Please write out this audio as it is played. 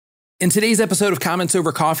In today's episode of Comments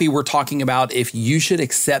Over Coffee, we're talking about if you should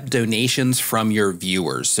accept donations from your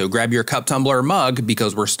viewers. So grab your cup, tumbler, or mug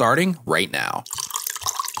because we're starting right now.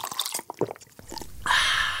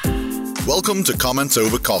 Welcome to Comments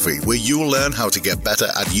Over Coffee, where you'll learn how to get better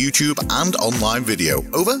at YouTube and online video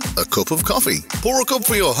over a cup of coffee. Pour a cup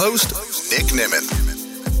for your host, Nick Nimmin.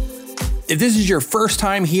 If this is your first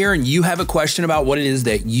time here and you have a question about what it is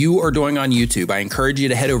that you are doing on YouTube, I encourage you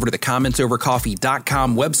to head over to the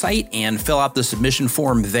commentsovercoffee.com website and fill out the submission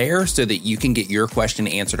form there so that you can get your question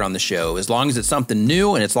answered on the show. As long as it's something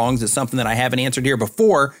new and as long as it's something that I haven't answered here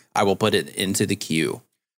before, I will put it into the queue.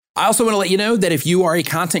 I also want to let you know that if you are a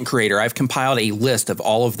content creator, I've compiled a list of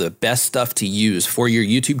all of the best stuff to use for your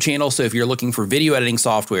YouTube channel. So if you're looking for video editing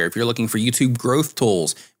software, if you're looking for YouTube growth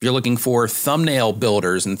tools, if you're looking for thumbnail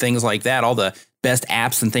builders and things like that, all the best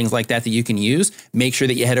apps and things like that you can use, make sure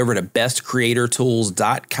that you head over to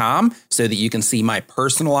bestcreatortools.com so that you can see my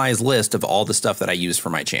personalized list of all the stuff that I use for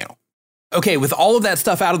my channel. Okay, with all of that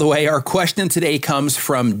stuff out of the way, our question today comes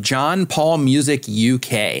from John Paul Music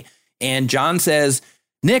UK. And John says,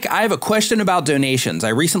 Nick, I have a question about donations. I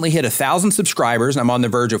recently hit 1,000 subscribers and I'm on the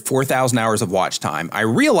verge of 4,000 hours of watch time. I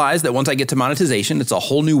realize that once I get to monetization, it's a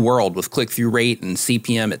whole new world with click-through rate and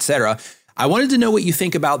CPM, etc. I wanted to know what you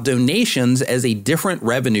think about donations as a different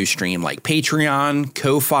revenue stream like Patreon,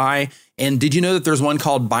 Ko-Fi, and did you know that there's one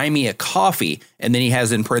called Buy Me a Coffee? And then he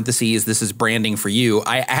has in parentheses, this is branding for you.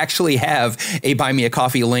 I actually have a Buy Me a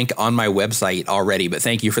Coffee link on my website already, but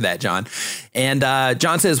thank you for that, John. And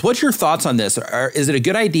John says, what's your thoughts on this? Is it a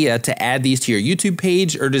good idea to add these to your YouTube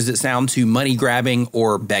page, or does it sound too money grabbing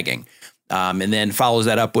or begging? And then follows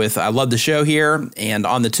that up with, I love the show here and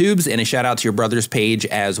on the tubes, and a shout out to your brother's page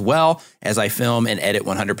as well, as I film and edit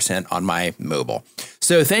 100% on my mobile.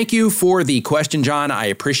 So thank you for the question, John. I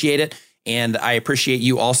appreciate it. And I appreciate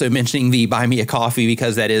you also mentioning the Buy Me a Coffee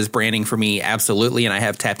because that is branding for me. Absolutely. And I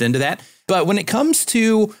have tapped into that. But when it comes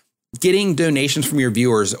to getting donations from your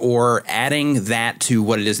viewers or adding that to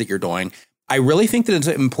what it is that you're doing, I really think that it's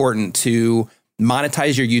important to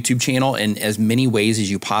monetize your YouTube channel in as many ways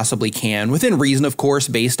as you possibly can, within reason, of course,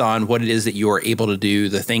 based on what it is that you are able to do,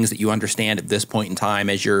 the things that you understand at this point in time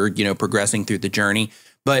as you're, progressing through the journey.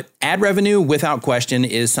 But ad revenue, without question,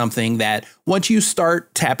 is something that once you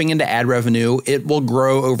start tapping into ad revenue, it will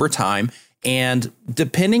grow over time. And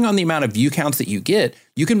depending on the amount of view counts that you get,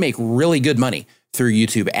 you can make really good money through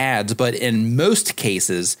YouTube ads. But in most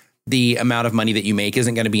cases, the amount of money that you make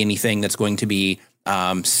isn't going to be anything that's going to be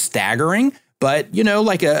staggering. But,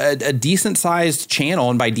 like a decent sized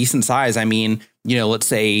channel, and by decent size, I mean, let's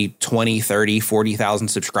say 20, 30, 40,000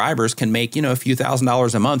 subscribers can make, a few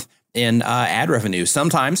 $1,000s a month in ad revenue.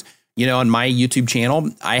 Sometimes, on my YouTube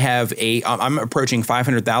channel, I'm approaching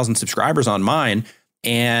 500,000 subscribers on mine,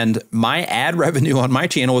 and my ad revenue on my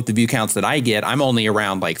channel with the view counts that I get, I'm only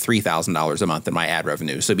around like $3,000 a month in my ad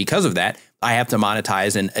revenue. So because of that, I have to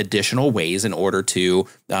monetize in additional ways in order to,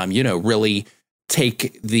 really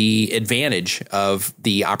take the advantage of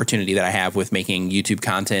the opportunity that I have with making YouTube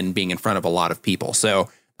content and being in front of a lot of people. So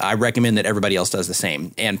I recommend that everybody else does the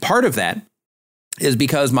same. And part of that is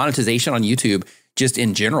because monetization on YouTube just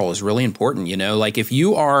in general is really important. Like if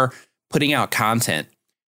you are putting out content,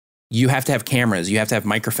 you have to have cameras, you have to have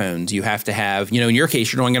microphones, you have to have, in your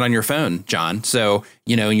case, you're doing it on your phone, John. So,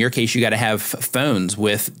 in your case, you got to have phones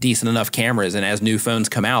with decent enough cameras. And as new phones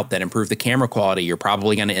come out that improve the camera quality, you're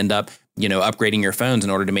probably going to end up, upgrading your phones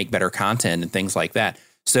in order to make better content and things like that.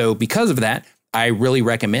 So because of that, I really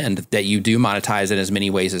recommend that you do monetize in as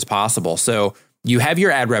many ways as possible. So you have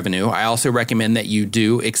your ad revenue. I also recommend that you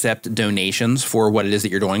do accept donations for what it is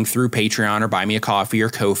that you're doing through Patreon or Buy Me a Coffee or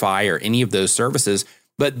Ko-Fi or any of those services.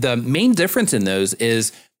 But the main difference in those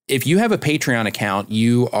is if you have a Patreon account,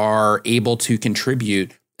 you are able to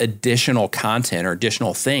contribute additional content or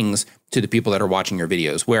additional things to the people that are watching your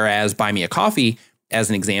videos. Whereas Buy Me a Coffee, as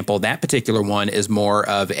an example, that particular one is more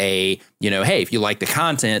of a, hey, if you like the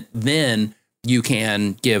content, then you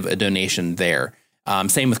can give a donation there.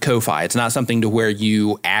 Same with Ko-Fi. It's not something to where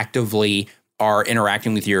you actively are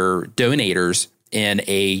interacting with your donators in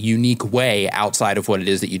a unique way outside of what it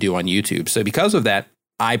is that you do on YouTube. So because of that,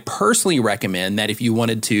 I personally recommend that if you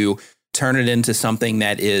wanted to turn it into something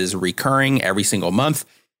that is recurring every single month,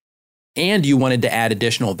 and you wanted to add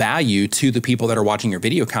additional value to the people that are watching your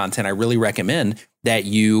video content, I really recommend that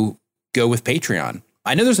you go with Patreon.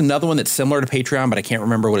 I know there's another one that's similar to Patreon, but I can't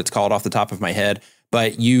remember what it's called off the top of my head.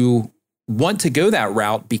 But you want to go that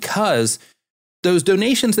route because those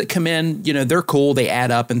donations that come in, they're cool, they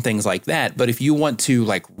add up and things like that. But if you want to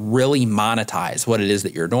really monetize what it is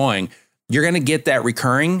that you're doing, you're going to get that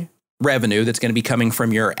recurring revenue that's going to be coming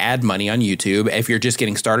from your ad money on YouTube. If you're just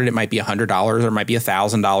getting started, it might be $100 or it might be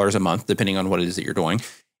 $1,000 a month, depending on what it is that you're doing.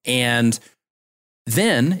 And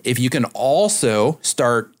then if you can also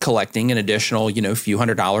start collecting an additional, few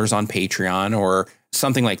 $100s on Patreon or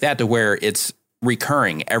something like that to where it's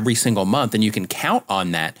recurring every single month and you can count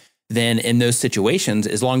on that, then in those situations,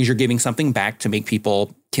 as long as you're giving something back to make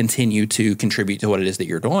people continue to contribute to what it is that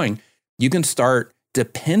you're doing, you can start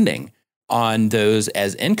depending on those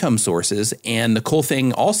as income sources. And the cool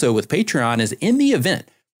thing also with Patreon is in the event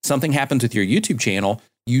something happens with your YouTube channel,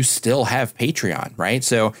 you still have Patreon, right?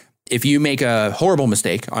 So if you make a horrible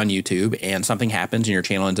mistake on YouTube and something happens and your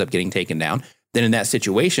channel ends up getting taken down, then in that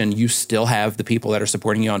situation, you still have the people that are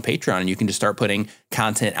supporting you on Patreon, and you can just start putting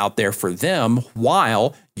content out there for them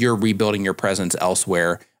while you're rebuilding your presence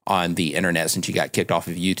elsewhere on the internet since you got kicked off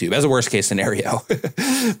of YouTube as a worst case scenario.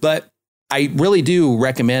 But I really do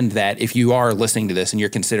recommend that if you are listening to this and you're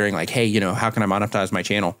considering like, hey, how can I monetize my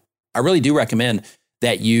channel? I really do recommend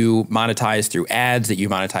that you monetize through ads, that you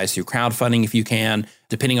monetize through crowdfunding if you can,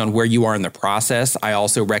 depending on where you are in the process. I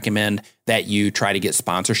also recommend that you try to get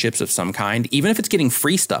sponsorships of some kind, even if it's getting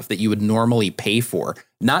free stuff that you would normally pay for.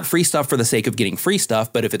 Not free stuff for the sake of getting free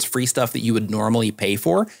stuff, but if it's free stuff that you would normally pay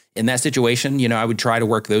for, in that situation, I would try to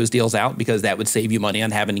work those deals out because that would save you money on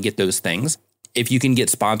having to get those things. If you can get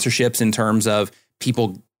sponsorships in terms of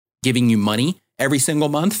people giving you money every single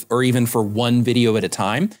month or even for one video at a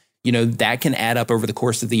time, that can add up over the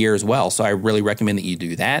course of the year as well. So I really recommend that you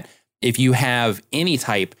do that. If you have any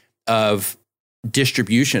type of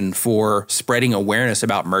distribution for spreading awareness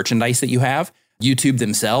about merchandise that you have, YouTube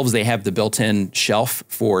themselves, they have the built-in shelf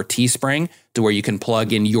for Teespring to where you can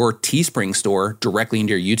plug in your Teespring store directly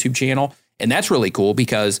into your YouTube channel. And that's really cool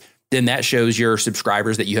because then that shows your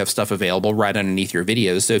subscribers that you have stuff available right underneath your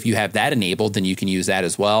videos. So if you have that enabled, then you can use that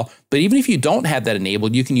as well. But even if you don't have that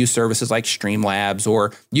enabled, you can use services like Streamlabs,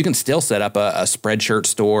 or you can still set up a Spreadshirt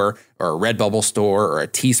store or a Redbubble store or a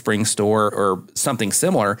Teespring store or something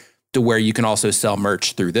similar to where you can also sell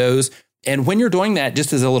merch through those. And when you're doing that,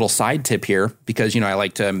 just as a little side tip here, because, I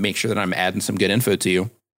like to make sure that I'm adding some good info to you.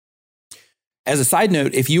 As a side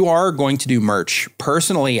note, if you are going to do merch,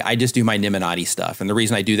 personally, I just do my Nimminati stuff. And the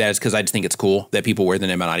reason I do that is because I just think it's cool that people wear the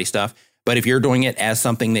Nimminati stuff. But if you're doing it as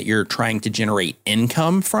something that you're trying to generate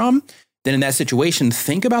income from, then in that situation,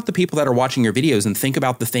 think about the people that are watching your videos and think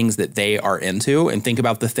about the things that they are into and think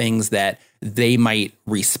about the things that they might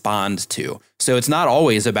respond to. So it's not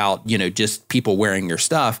always about, just people wearing your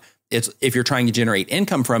stuff. It's if you're trying to generate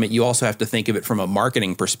income from it, you also have to think of it from a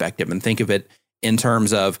marketing perspective and think of it in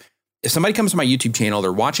terms of, if somebody comes to my YouTube channel,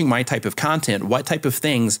 they're watching my type of content, what type of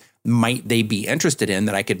things might they be interested in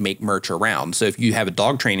that I could make merch around? So if you have a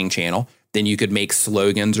dog training channel, then you could make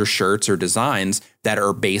slogans or shirts or designs that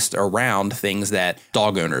are based around things that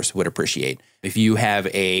dog owners would appreciate. If you have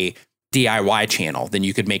a DIY channel, then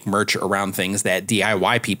you could make merch around things that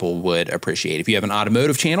DIY people would appreciate. If you have an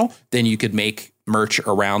automotive channel, then you could make merch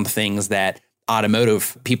around things that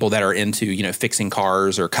automotive people that are into, fixing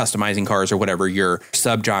cars or customizing cars or whatever your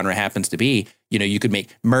subgenre happens to be, you could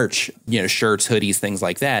make merch, shirts, hoodies, things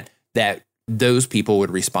like that those people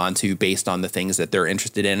would respond to based on the things that they're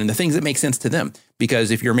interested in and the things that make sense to them. Because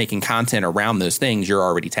if you're making content around those things, you're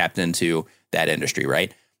already tapped into that industry,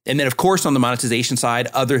 right? And then, of course, on the monetization side,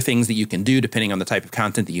 other things that you can do depending on the type of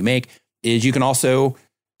content that you make is you can also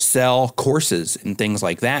sell courses and things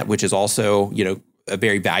like that, which is also, a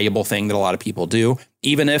very valuable thing that a lot of people do.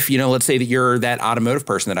 Even if, let's say that you're that automotive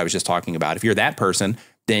person that I was just talking about. If you're that person,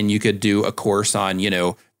 then you could do a course on,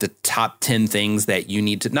 the top 10 things that you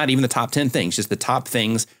need to, not even the top 10 things, just the top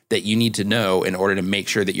things that you need to know in order to make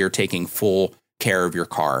sure that you're taking full care of your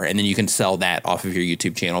car. And then you can sell that off of your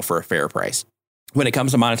YouTube channel for a fair price. When it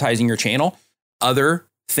comes to monetizing your channel, other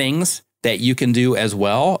things that you can do as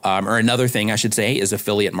well, or another thing I should say, is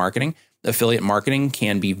affiliate marketing. Affiliate marketing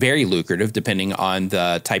can be very lucrative depending on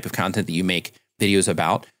the type of content that you make videos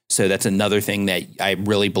about. So that's another thing that I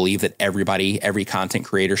really believe that every content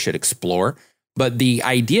creator should explore. But the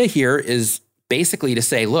idea here is basically to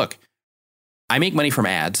say, look, I make money from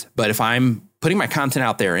ads, but if I'm putting my content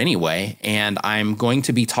out there anyway, and I'm going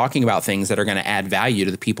to be talking about things that are going to add value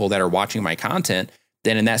to the people that are watching my content,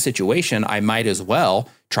 then in that situation, I might as well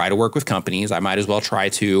try to work with companies. I might as well try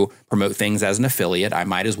to promote things as an affiliate. I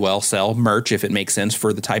might as well sell merch if it makes sense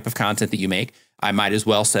for the type of content that you make. I might as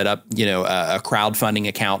well set up, a crowdfunding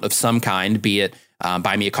account of some kind, be it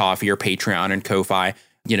Buy Me a Coffee or Patreon and Ko-Fi,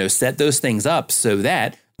 set those things up so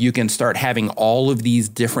that you can start having all of these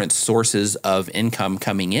different sources of income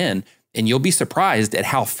coming in. And you'll be surprised at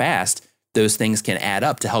how fast those things can add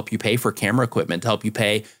up to help you pay for camera equipment, to help you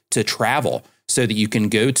pay to travel so that you can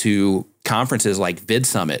go to conferences like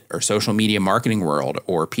VidSummit or Social Media Marketing World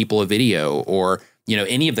or People of Video or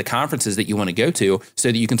any of the conferences that you want to go to so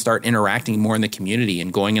that you can start interacting more in the community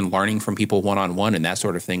and going and learning from people one-on-one and that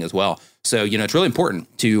sort of thing as well. So, it's really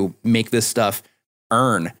important to make this stuff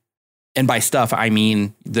earn. And by stuff, I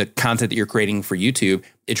mean the content that you're creating for YouTube.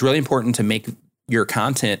 It's really important to make your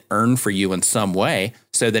content earn for you in some way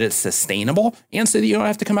so that it's sustainable and so that you don't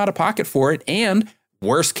have to come out of pocket for it. And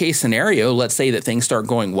worst case scenario, let's say that things start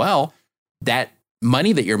going well, that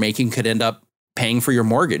money that you're making could end up paying for your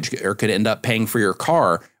mortgage or could end up paying for your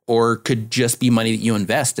car or could just be money that you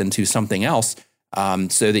invest into something else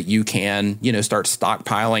so that you can, start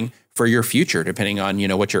stockpiling for your future, depending on,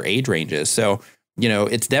 what your age range is. So,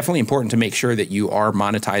 it's definitely important to make sure that you are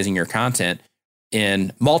monetizing your content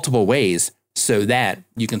in multiple ways so that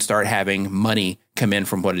you can start having money come in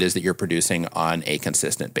from what it is that you're producing on a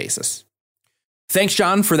consistent basis. Thanks,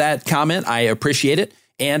 John, for that comment. I appreciate it.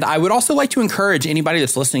 And I would also like to encourage anybody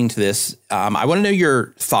that's listening to this. I want to know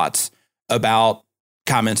your thoughts about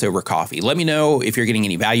Comments Over Coffee. Let me know if you're getting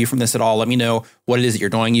any value from this at all. Let me know what it is that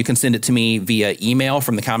you're doing. You can send it to me via email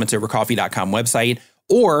from the commentsovercoffee.com website,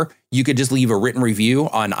 or you could just leave a written review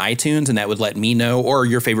on iTunes and that would let me know, or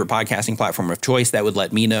your favorite podcasting platform of choice, that would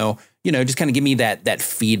let me know, just kind of give me that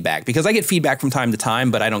feedback, because I get feedback from time to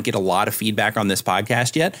time, but I don't get a lot of feedback on this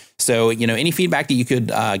podcast yet. So, any feedback that you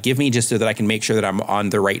could give me just so that I can make sure that I'm on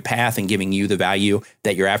the right path and giving you the value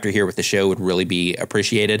that you're after here with the show would really be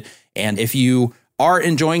appreciated. And if you are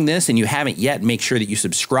enjoying this and you haven't yet, make sure that you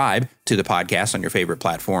subscribe to the podcast on your favorite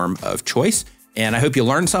platform of choice. And I hope you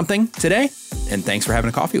learned something today. And thanks for having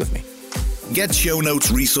a coffee with me. Get show notes,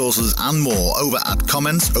 resources, and more over at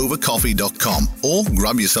commentsovercoffee.com, or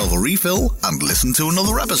grab yourself a refill and listen to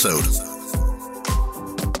another episode.